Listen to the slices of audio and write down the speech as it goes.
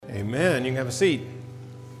Amen. You can have a seat.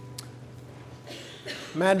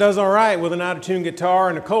 Matt does all right with an out-of-tune guitar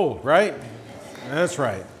and a cold, right? That's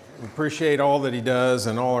right. We appreciate all that he does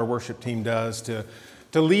and all our worship team does to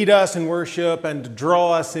lead us in worship and to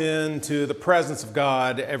draw us into the presence of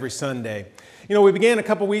God every Sunday. You know, we began a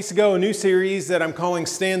couple weeks ago a new series that I'm calling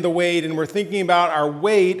Stand the Wait, and we're thinking about our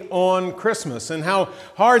wait on Christmas and how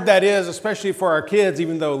hard that is, especially for our kids,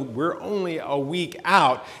 even though we're only a week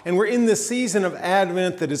out. And we're in this season of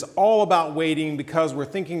Advent that is all about waiting because we're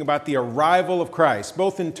thinking about the arrival of Christ,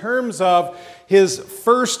 both in terms of his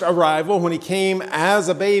first arrival when he came as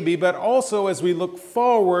a baby, but also as we look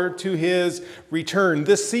forward to his return.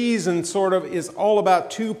 This season sort of is all about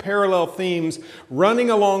two parallel themes running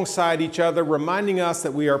alongside each other, reminding us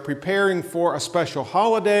that we are preparing for a special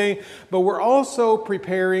holiday, but we're also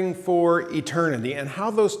preparing for eternity and how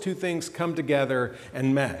those two things come together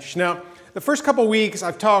and mesh. Now, the first couple weeks,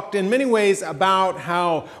 I've talked in many ways about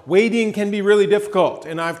how waiting can be really difficult.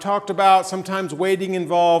 And I've talked about sometimes waiting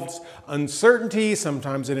involves uncertainty,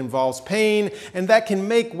 sometimes it involves pain, and that can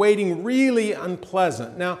make waiting really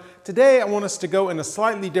unpleasant. Now, today I want us to go in a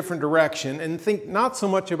slightly different direction and think not so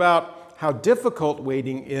much about how difficult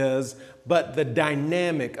waiting is, but the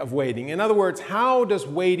dynamic of waiting. In other words, how does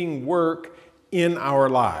waiting work in our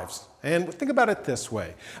lives? And think about it this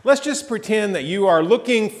way. Let's just pretend that you are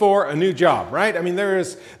looking for a new job, right? I mean,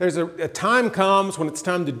 there's a time comes when it's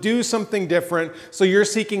time to do something different, so you're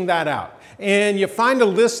seeking that out. And you find a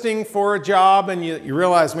listing for a job and you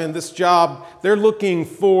realize, man, this job, they're looking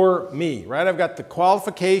for me, right? I've got the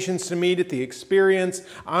qualifications to meet it, the experience.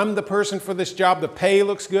 I'm the person for this job. The pay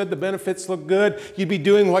looks good. The benefits look good. You'd be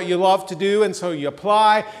doing what you love to do. And so you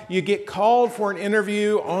apply. You get called for an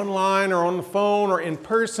interview online or on the phone or in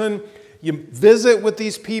person. You visit with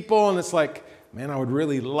these people and it's like, man, I would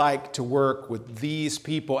really like to work with these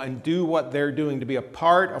people and do what they're doing, to be a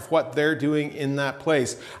part of what they're doing in that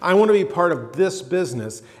place. I want to be part of this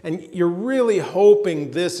business. And you're really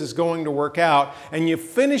hoping this is going to work out. And you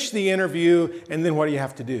finish the interview, and then what do you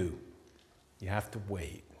have to do? You have to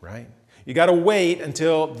wait, right? You got to wait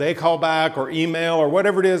until they call back or email or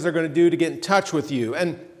whatever it is they're going to do to get in touch with you.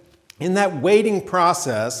 And in that waiting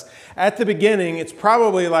process, at the beginning, it's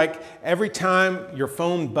probably like every time your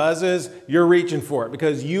phone buzzes, you're reaching for it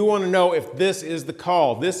because you want to know if this is the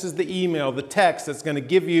call, this is the email, the text that's going to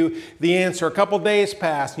give you the answer. A couple days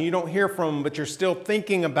pass and you don't hear from them, but you're still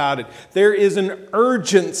thinking about it. There is an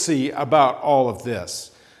urgency about all of this.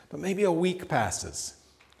 But maybe a week passes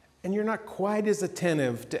and you're not quite as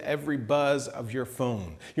attentive to every buzz of your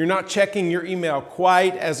phone. You're not checking your email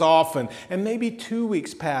quite as often. And maybe 2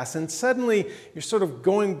 weeks pass and suddenly you're sort of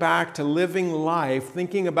going back to living life,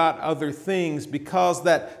 thinking about other things because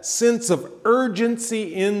that sense of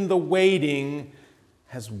urgency in the waiting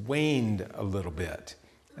has waned a little bit.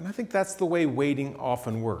 And I think that's the way waiting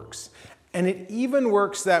often works. And it even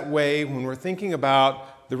works that way when we're thinking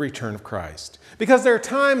about the return of Christ. Because there are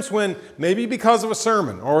times when, maybe because of a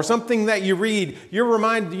sermon or something that you read, you're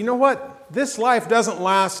reminded, you know what? This life doesn't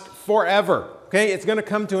last forever. Okay? It's going to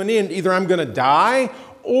come to an end. Either I'm going to die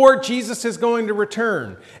or Jesus is going to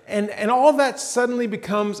return. And all that suddenly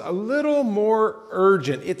becomes a little more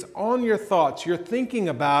urgent. It's on your thoughts. You're thinking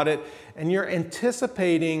about it and you're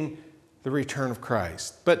anticipating the return of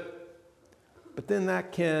Christ. But then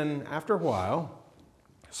that can, after a while,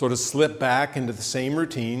 sort of slip back into the same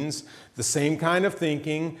routines, the same kind of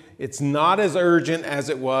thinking. It's not as urgent as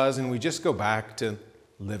it was, and we just go back to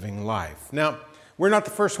living life. Now, we're not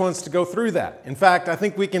the first ones to go through that. In fact, I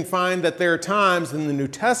think we can find that there are times in the New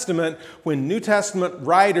Testament when New Testament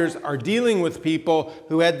writers are dealing with people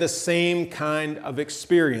who had the same kind of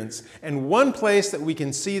experience. And one place that we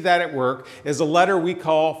can see that at work is a letter we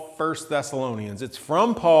call 1 Thessalonians. It's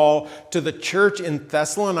from Paul to the church in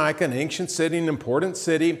Thessalonica, an ancient city, an important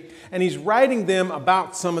city, and he's writing them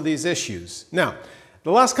about some of these issues. Now,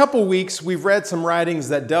 the last couple weeks, we've read some writings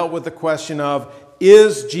that dealt with the question of,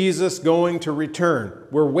 is Jesus going to return?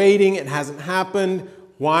 We're waiting. It hasn't happened.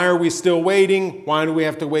 Why are we still waiting? Why do we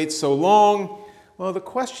have to wait so long? Well, the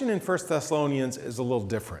question in 1 Thessalonians is a little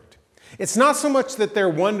different. It's not so much that they're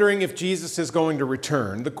wondering if Jesus is going to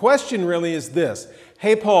return. The question really is this.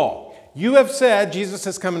 Hey, Paul, you have said Jesus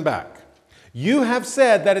is coming back. You have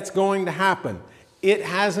said that it's going to happen. It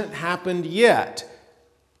hasn't happened yet.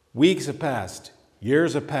 Weeks have passed.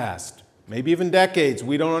 Years have passed. Maybe even decades.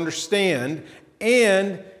 We don't understand.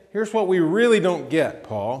 And here's what we really don't get,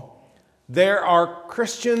 Paul. There are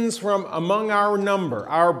Christians from among our number,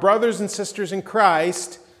 our brothers and sisters in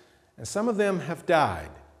Christ, and some of them have died.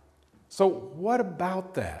 So what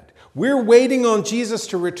about that? We're waiting on Jesus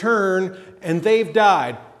to return, and they've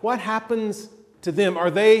died. What happens to them?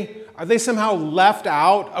 Are they Are they somehow left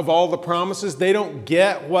out of all the promises? They don't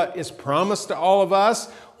get what is promised to all of us?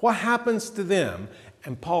 What happens to them?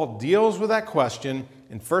 And Paul deals with that question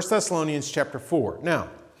in 1 Thessalonians chapter 4. Now,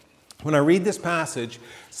 when I read this passage,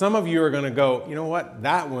 some of you are going to go, you know what,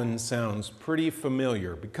 that one sounds pretty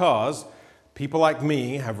familiar, because people like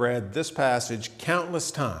me have read this passage countless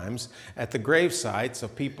times at the grave sites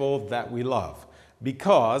of people that we love,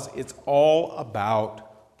 because it's all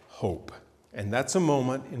about hope. And that's a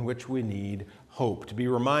moment in which we need hope, to be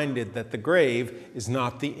reminded that the grave is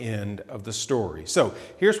not the end of the story. So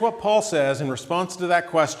here's what Paul says in response to that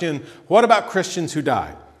question, what about Christians who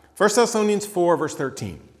die? 1 Thessalonians 4, verse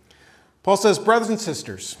 13. Paul says, brothers and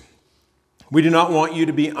sisters, we do not want you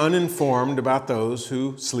to be uninformed about those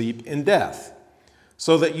who sleep in death,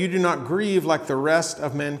 so that you do not grieve like the rest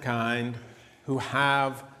of mankind who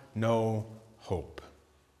have no hope.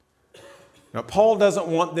 Now, Paul doesn't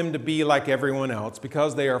want them to be like everyone else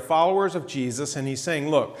because they are followers of Jesus, and he's saying,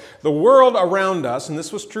 look, the world around us, and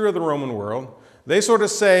this was true of the Roman world, they sort of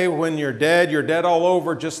say when you're dead all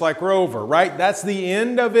over, just like Rover, right? That's the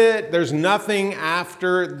end of it. There's nothing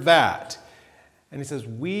after that. And he says,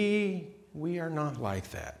 we are not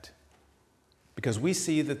like that, because we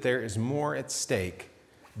see that there is more at stake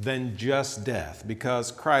than just death, because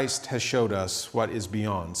Christ has showed us what is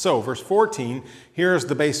beyond. So, verse 14, here's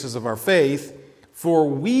the basis of our faith. For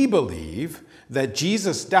we believe that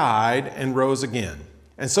Jesus died and rose again.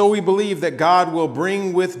 And so we believe that God will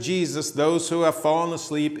bring with Jesus those who have fallen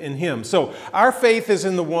asleep in him. So our faith is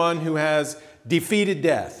in the one who has defeated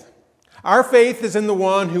death. Our faith is in the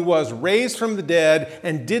one who was raised from the dead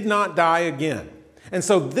and did not die again. And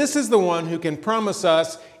so this is the one who can promise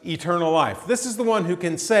us eternal life. This is the one who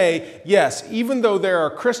can say, yes, even though there are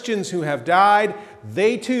Christians who have died,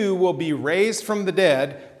 they too will be raised from the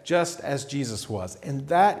dead just as Jesus was. And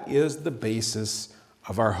that is the basis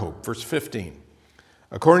of our hope. Verse 15.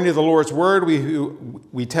 According to the Lord's word,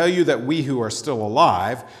 we tell you that we who are still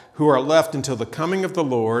alive, who are left until the coming of the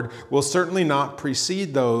Lord, will certainly not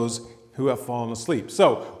precede those who have fallen asleep.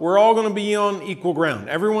 So we're all going to be on equal ground.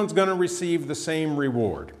 Everyone's going to receive the same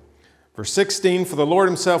reward. Verse 16, for the Lord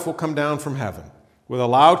himself will come down from heaven with a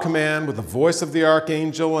loud command, with the voice of the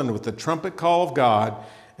archangel, and with the trumpet call of God,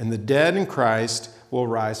 and the dead in Christ will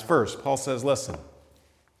rise first. Paul says, listen,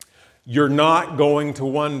 you're not going to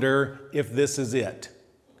wonder if this is it.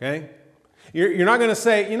 Okay? You're not going to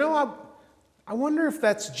say, you know, I wonder if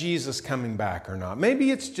that's Jesus coming back or not. Maybe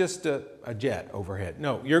it's just a jet overhead.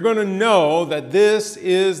 No, you're going to know that this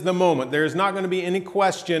is the moment. There's not going to be any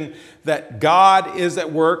question that God is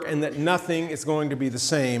at work and that nothing is going to be the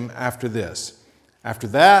same after this. After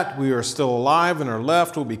that, we are still alive and are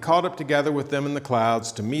left. We'll be caught up together with them in the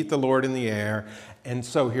clouds to meet the Lord in the air. And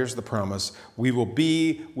so here's the promise. We will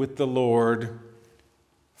be with the Lord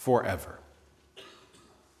forever.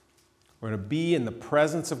 We're going to be in the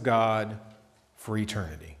presence of God for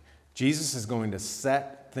eternity. Jesus is going to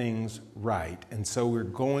set things right, and so we're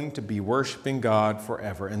going to be worshiping God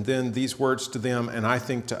forever. And then these words to them, and I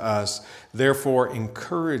think to us, therefore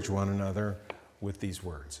encourage one another with these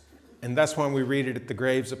words. And that's why we read it at the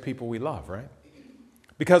graves of people we love, right?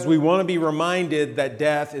 Because we want to be reminded that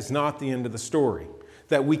death is not the end of the story,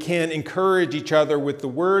 that we can encourage each other with the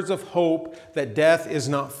words of hope that death is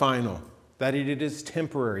not final, that it is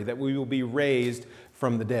temporary, that we will be raised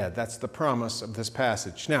from the dead. That's the promise of this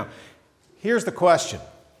passage. Now, here's the question.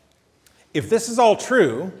 If this is all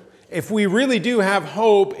true, if we really do have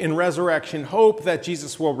hope in resurrection, hope that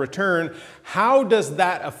Jesus will return, how does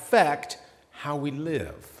that affect how we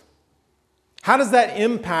live? How does that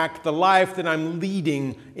impact the life that I'm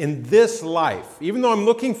leading in this life? Even though I'm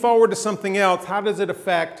looking forward to something else, how does it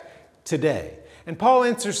affect today? And Paul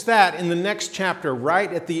answers that in the next chapter,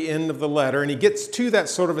 right at the end of the letter. And he gets to that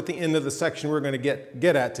sort of at the end of the section we're going to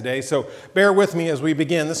get at today. So bear with me as we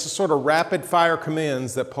begin. This is sort of rapid fire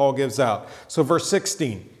commands that Paul gives out. So verse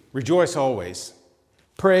 16, rejoice always,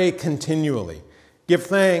 pray continually, give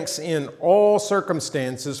thanks in all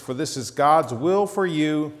circumstances, for this is God's will for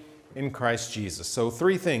you in Christ Jesus. So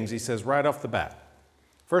three things he says right off the bat.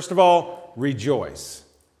 First of all, rejoice.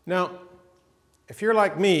 Now, if you're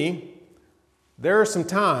like me, there are some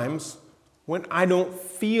times when I don't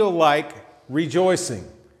feel like rejoicing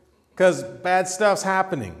because bad stuff's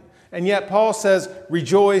happening. And yet Paul says,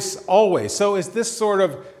 rejoice always. So is this sort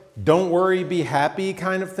of don't worry, be happy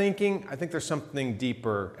kind of thinking? I think there's something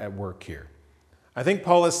deeper at work here. I think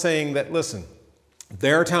Paul is saying that, listen,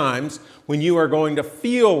 there are times when you are going to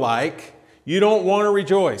feel like you don't want to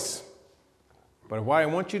rejoice. But what I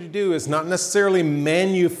want you to do is not necessarily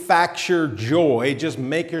manufacture joy, just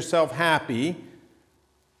make yourself happy,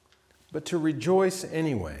 but to rejoice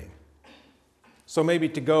anyway. So maybe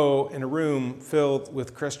to go in a room filled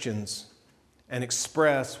with Christians and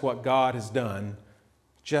express what God has done,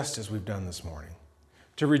 just as we've done this morning.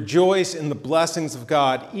 To rejoice in the blessings of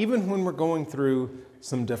God, even when we're going through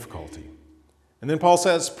some difficulty. And then Paul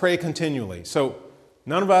says, pray continually. So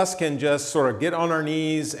none of us can just sort of get on our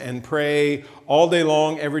knees and pray all day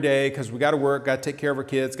long, every day, because we got to work, got to take care of our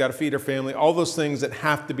kids, got to feed our family, all those things that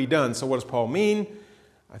have to be done. So what does Paul mean?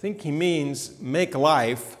 I think he means make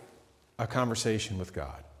life a conversation with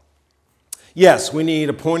God. Yes, we need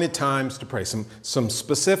appointed times to pray, some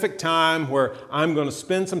specific time where I'm going to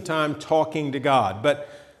spend some time talking to God.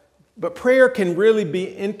 But prayer can really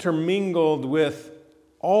be intermingled with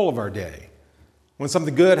all of our day. When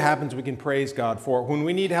something good happens, we can praise God for it. When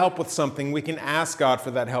we need help with something, we can ask God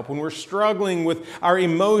for that help. When we're struggling with our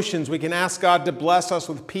emotions, we can ask God to bless us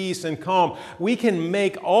with peace and calm. We can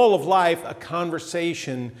make all of life a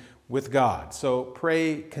conversation with God. So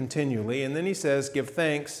pray continually. And then he says, give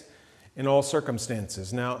thanks in all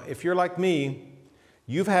circumstances. Now, if you're like me,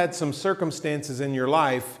 you've had some circumstances in your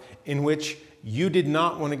life in which you did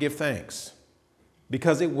not want to give thanks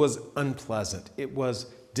because it was unpleasant. It was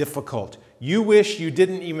difficult. You wish you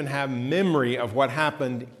didn't even have memory of what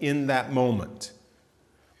happened in that moment.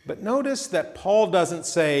 But notice that Paul doesn't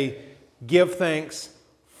say, give thanks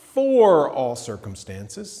for all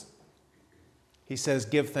circumstances. He says,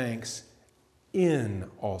 give thanks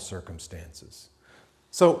in all circumstances.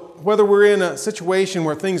 So whether we're in a situation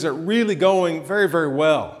where things are really going very, very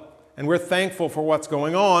well, and we're thankful for what's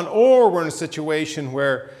going on, or we're in a situation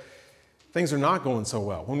where things are not going so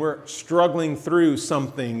well, when we're struggling through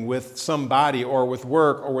something with somebody or with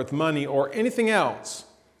work or with money or anything else,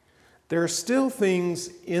 there are still things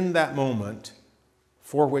in that moment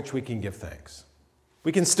for which we can give thanks.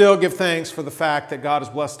 We can still give thanks for the fact that God has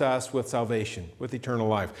blessed us with salvation, with eternal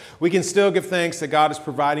life. We can still give thanks that God is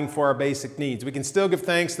providing for our basic needs. We can still give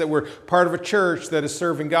thanks that we're part of a church that is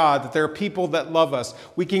serving God, that there are people that love us.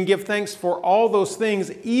 We can give thanks for all those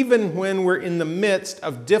things, even when we're in the midst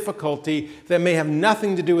of difficulty that may have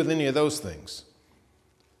nothing to do with any of those things.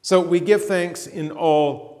 So we give thanks in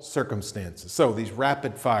all circumstances. So these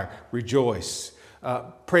rapid fire, rejoice,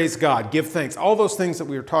 praise God, give thanks, all those things that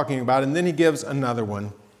we were talking about. And then he gives another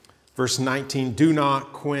one. Verse 19, do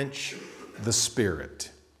not quench the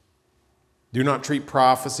Spirit. Do not treat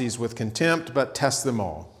prophecies with contempt, but test them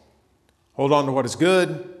all. Hold on to what is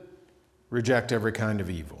good. Reject every kind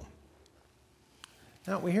of evil.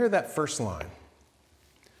 Now we hear that first line.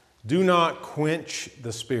 Do not quench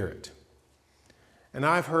the Spirit. And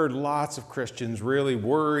I've heard lots of Christians really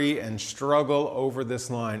worry and struggle over this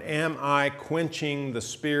line. Am I quenching the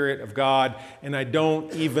Spirit of God and I don't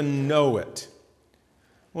even know it?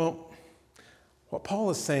 Well, what Paul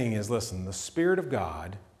is saying is, listen, the Spirit of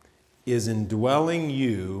God is indwelling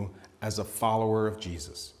you as a follower of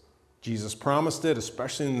Jesus. Jesus promised it,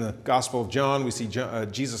 especially in the Gospel of John. We see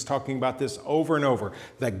Jesus talking about this over and over,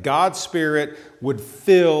 that God's Spirit would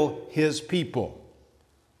fill his people.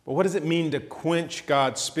 But what does it mean to quench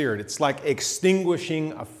God's Spirit? It's like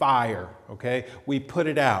extinguishing a fire, okay? We put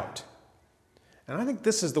it out. And I think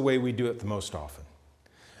this is the way we do it the most often.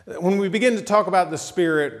 When we begin to talk about the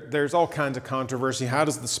Spirit, there's all kinds of controversy. How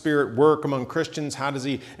does the Spirit work among Christians? How does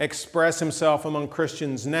he express himself among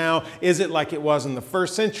Christians now? Is it like it was in the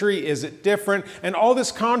first century? Is it different? And all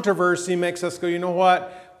this controversy makes us go, you know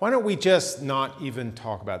what? Why don't we just not even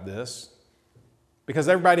talk about this? Because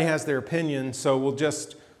everybody has their opinion, so we'll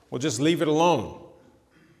just leave it alone.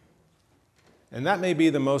 And that may be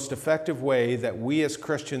the most effective way that we as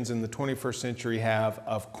Christians in the 21st century have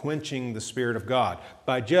of quenching the Spirit of God,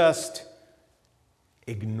 by just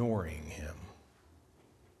ignoring him.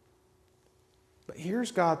 But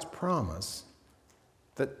here's God's promise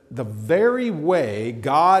that the very way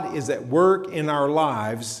God is at work in our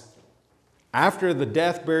lives after the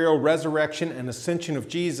death, burial, resurrection, and ascension of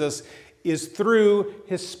Jesus is through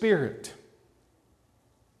his Spirit.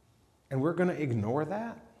 And we're going to ignore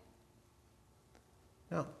that?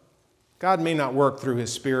 No. God may not work through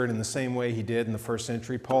his Spirit in the same way he did in the first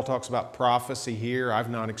century. Paul talks about prophecy here. I've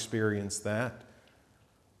not experienced that.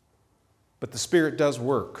 But the Spirit does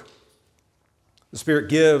work. The Spirit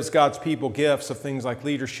gives God's people gifts of things like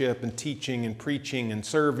leadership and teaching and preaching and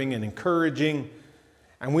serving and encouraging.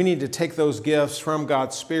 And we need to take those gifts from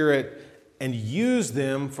God's Spirit and use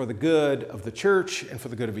them for the good of the church and for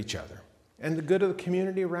the good of each other and the good of the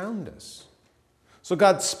community around us. So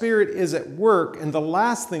God's Spirit is at work, and the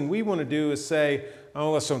last thing we want to do is say,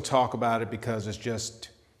 oh, let's don't talk about it because it's just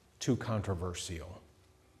too controversial.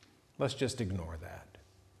 Let's just ignore that.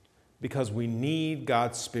 Because we need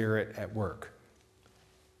God's Spirit at work.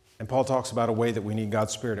 And Paul talks about a way that we need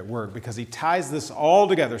God's Spirit at work because he ties this all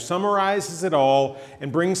together, summarizes it all,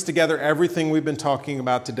 and brings together everything we've been talking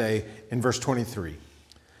about today in verse 23.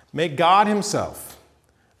 May God himself,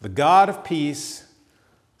 the God of peace,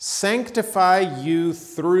 sanctify you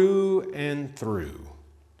through and through.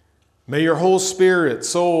 May your whole spirit,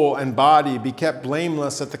 soul, and body be kept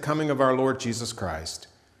blameless at the coming of our Lord Jesus Christ.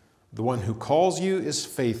 The one who calls you is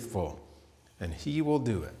faithful, and he will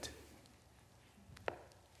do it.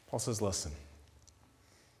 Paul says, listen,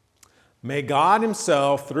 may God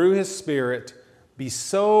himself, through his Spirit, be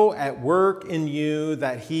so at work in you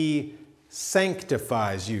that he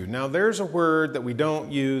sanctifies you. Now, there's a word that we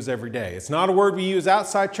don't use every day. It's not a word we use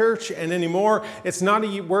outside church, and anymore, it's not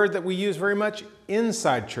a word that we use very much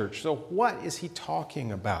inside church. So what is he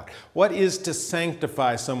talking about? What is to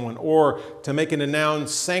sanctify someone, or to make it a noun,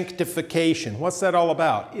 sanctification? What's that all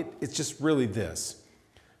about? It's just really this: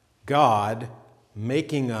 God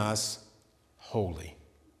making us holy.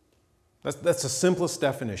 That's the simplest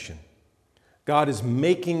definition. God is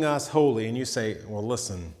making us holy. And you say, well,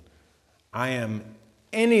 listen, I am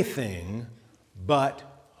anything but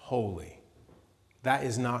holy. That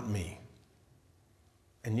is not me.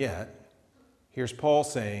 And yet, here's Paul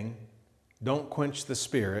saying, don't quench the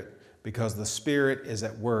Spirit, because the Spirit is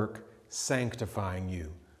at work sanctifying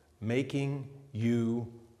you, making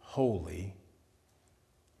you holy.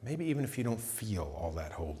 Maybe even if you don't feel all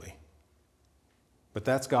that holy. But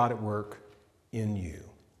that's God at work in you.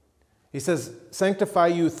 He says, sanctify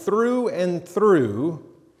you through and through,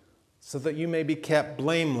 so that you may be kept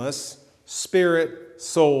blameless, spirit,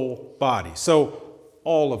 soul, body. So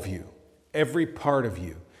all of you, every part of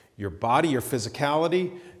you, your body, your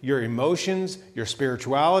physicality, your emotions, your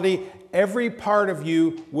spirituality, every part of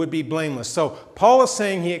you would be blameless. So Paul is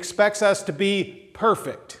saying he expects us to be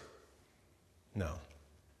perfect. No.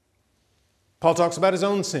 Paul talks about his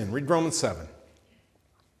own sin. Read Romans 7.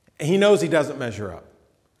 He knows he doesn't measure up.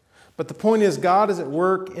 But the point is, God is at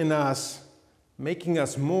work in us, making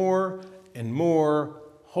us more and more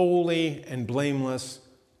holy and blameless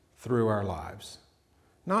through our lives.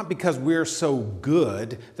 Not because we're so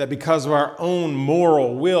good that because of our own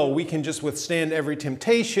moral will we can just withstand every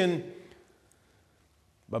temptation,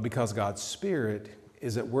 but because God's Spirit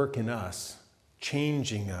is at work in us,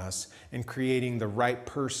 changing us and creating the right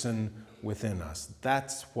person within us.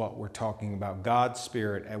 That's what we're talking about, God's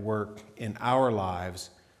Spirit at work in our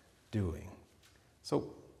lives doing.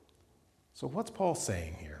 So what's Paul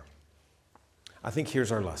saying here? I think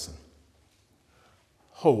here's our lesson.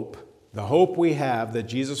 Hope, the hope we have that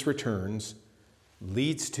Jesus returns,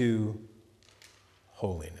 leads to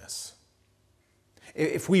holiness.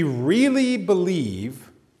 If we really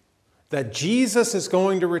believe that Jesus is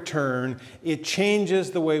going to return, it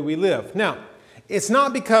changes the way we live. Now, it's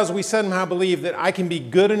not because we somehow believe that I can be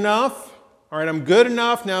good enough. All right, I'm good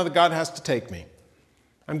enough now that God has to take me.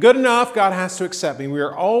 I'm good enough, God has to accept me. We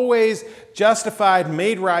are always justified,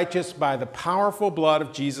 made righteous by the powerful blood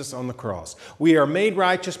of Jesus on the cross. We are made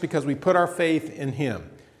righteous because we put our faith in him.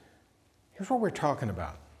 Here's what we're talking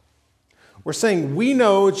about. We're saying we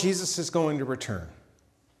know Jesus is going to return.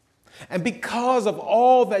 And because of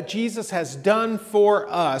all that Jesus has done for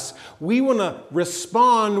us, we want to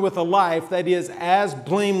respond with a life that is as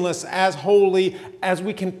blameless, as holy as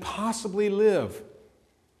we can possibly live,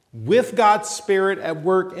 with God's Spirit at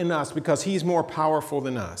work in us, because he's more powerful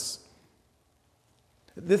than us.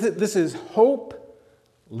 This is hope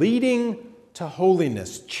leading to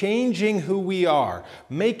holiness, changing who we are,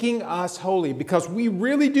 making us holy, because we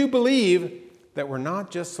really do believe that we're not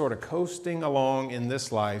just sort of coasting along in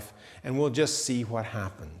this life and we'll just see what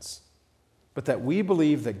happens, but that we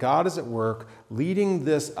believe that God is at work leading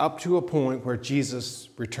this up to a point where Jesus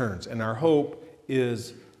returns and our hope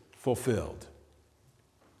is fulfilled.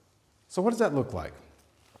 So what does that look like?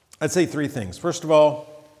 I'd say three things. First of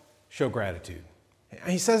all, show gratitude.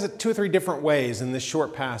 He says it 2 or 3 different ways in this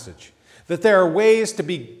short passage, that there are ways to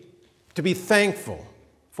be thankful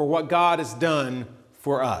for what God has done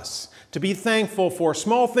for us, to be thankful for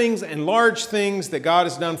small things and large things that God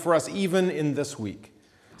has done for us even in this week.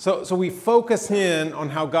 So we focus in on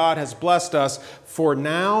how God has blessed us for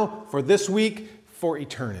now, for this week, for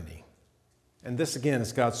eternity. And this again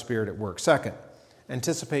is God's Spirit at work. Second,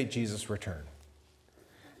 anticipate Jesus' return.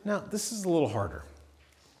 Now, this is a little harder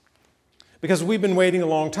because we've been waiting a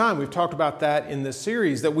long time. We've talked about that in this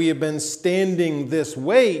series, that we have been standing this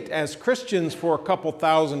wait as Christians for a couple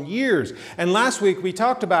thousand years. And last week we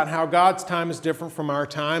talked about how God's time is different from our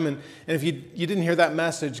time. And if you didn't hear that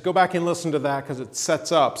message, go back and listen to that because it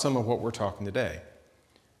sets up some of what we're talking today.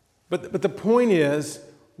 But the point is,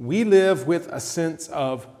 we live with a sense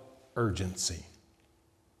of urgency.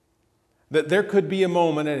 That there could be a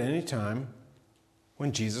moment at any time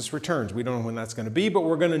when Jesus returns. We don't know when that's going to be, but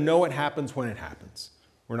we're going to know it happens when it happens.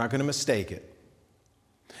 We're not going to mistake it.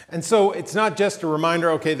 And so it's not just a reminder,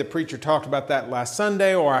 okay, the preacher talked about that last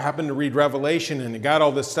Sunday, or I happened to read Revelation and it got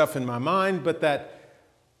all this stuff in my mind, but that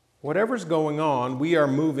whatever's going on, we are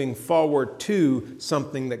moving forward to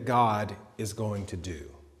something that God is going to do.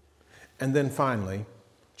 And then finally,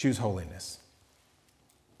 choose holiness.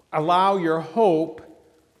 Allow your hope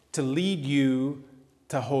to lead you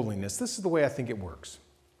to holiness. This is the way I think it works.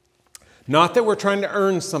 Not that we're trying to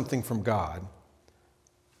earn something from God,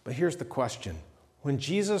 but here's the question. When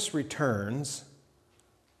Jesus returns,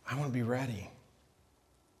 I want to be ready.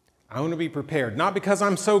 I want to be prepared. Not because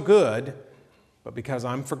I'm so good, but because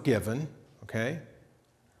I'm forgiven, okay?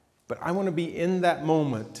 But I want to be in that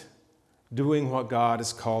moment doing what God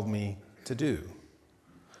has called me to do.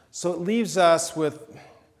 So it leaves us with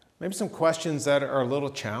maybe some questions that are a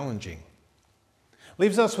little challenging.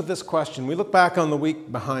 Leaves us with this question. We look back on the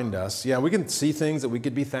week behind us. Yeah, we can see things that we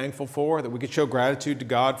could be thankful for, that we could show gratitude to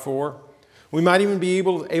God for. We might even be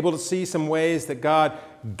able to see some ways that God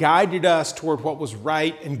guided us toward what was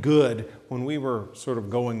right and good when we were sort of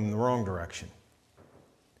going in the wrong direction.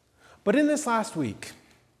 But in this last week,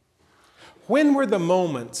 when were the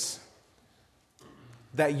moments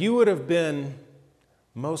that you would have been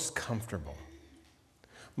most comfortable,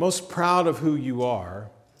 most proud of who you are,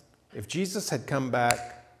 if Jesus had come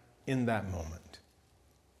back in that moment?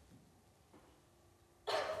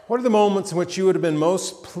 What are the moments in which you would have been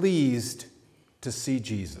most pleased to see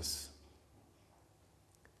Jesus?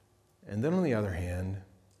 And then on the other hand,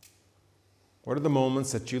 what are the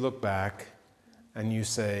moments that you look back and you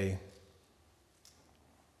say,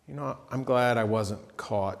 you know, I'm glad I wasn't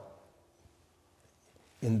caught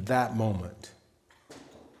in that moment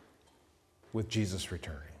with Jesus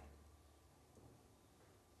returning?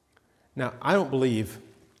 Now, I don't believe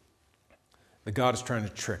that God is trying to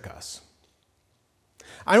trick us.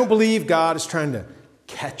 I don't believe God is trying to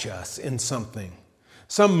catch us in something,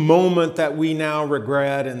 some moment that we now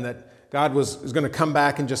regret, and that God is going to come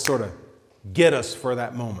back and just sort of get us for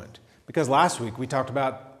that moment. Because last week we talked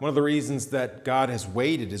about one of the reasons that God has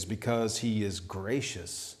waited is because He is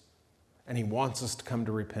gracious and He wants us to come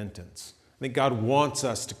to repentance. I think God wants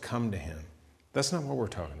us to come to Him. That's not what we're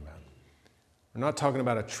talking about. We're not talking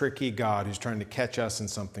about a tricky God who's trying to catch us in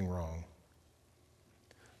something wrong.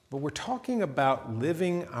 But we're talking about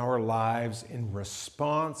living our lives in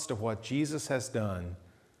response to what Jesus has done,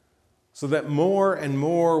 so that more and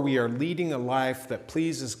more we are leading a life that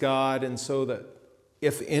pleases God, and so that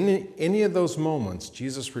if in any of those moments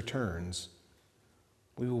Jesus returns,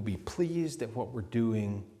 we will be pleased at what we're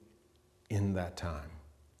doing in that time.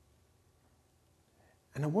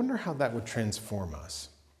 And I wonder how that would transform us.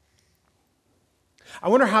 I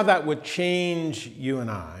wonder how that would change you and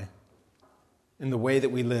I in the way that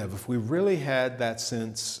we live if we really had that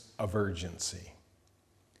sense of urgency.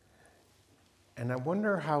 And I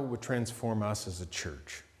wonder how it would transform us as a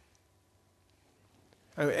church.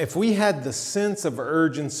 If we had the sense of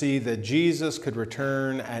urgency that Jesus could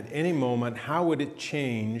return at any moment, how would it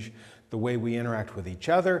change the way we interact with each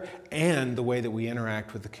other and the way that we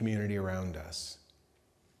interact with the community around us?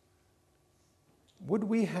 Would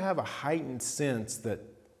we have a heightened sense that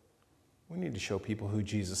we need to show people who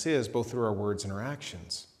Jesus is, both through our words and our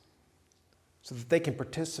actions, so that they can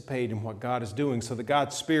participate in what God is doing, so that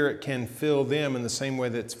God's Spirit can fill them in the same way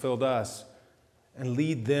that it's filled us, and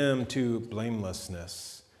lead them to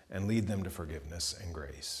blamelessness and lead them to forgiveness and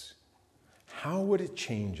grace? How would it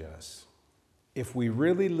change us if we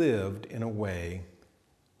really lived in a way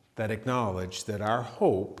that acknowledged that our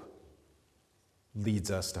hope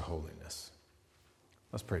leads us to holiness?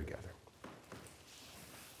 Let's pray together.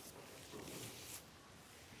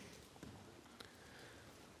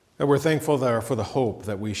 That we're thankful for the hope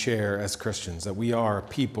that we share as Christians, that we are a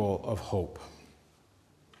people of hope.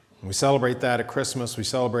 And we celebrate that at Christmas, we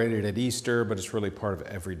celebrate it at Easter, but it's really part of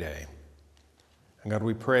every day. And God,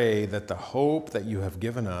 we pray that the hope that you have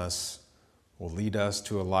given us will lead us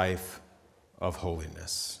to a life of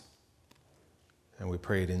holiness. And we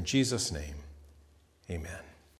pray it in Jesus' name. Amen.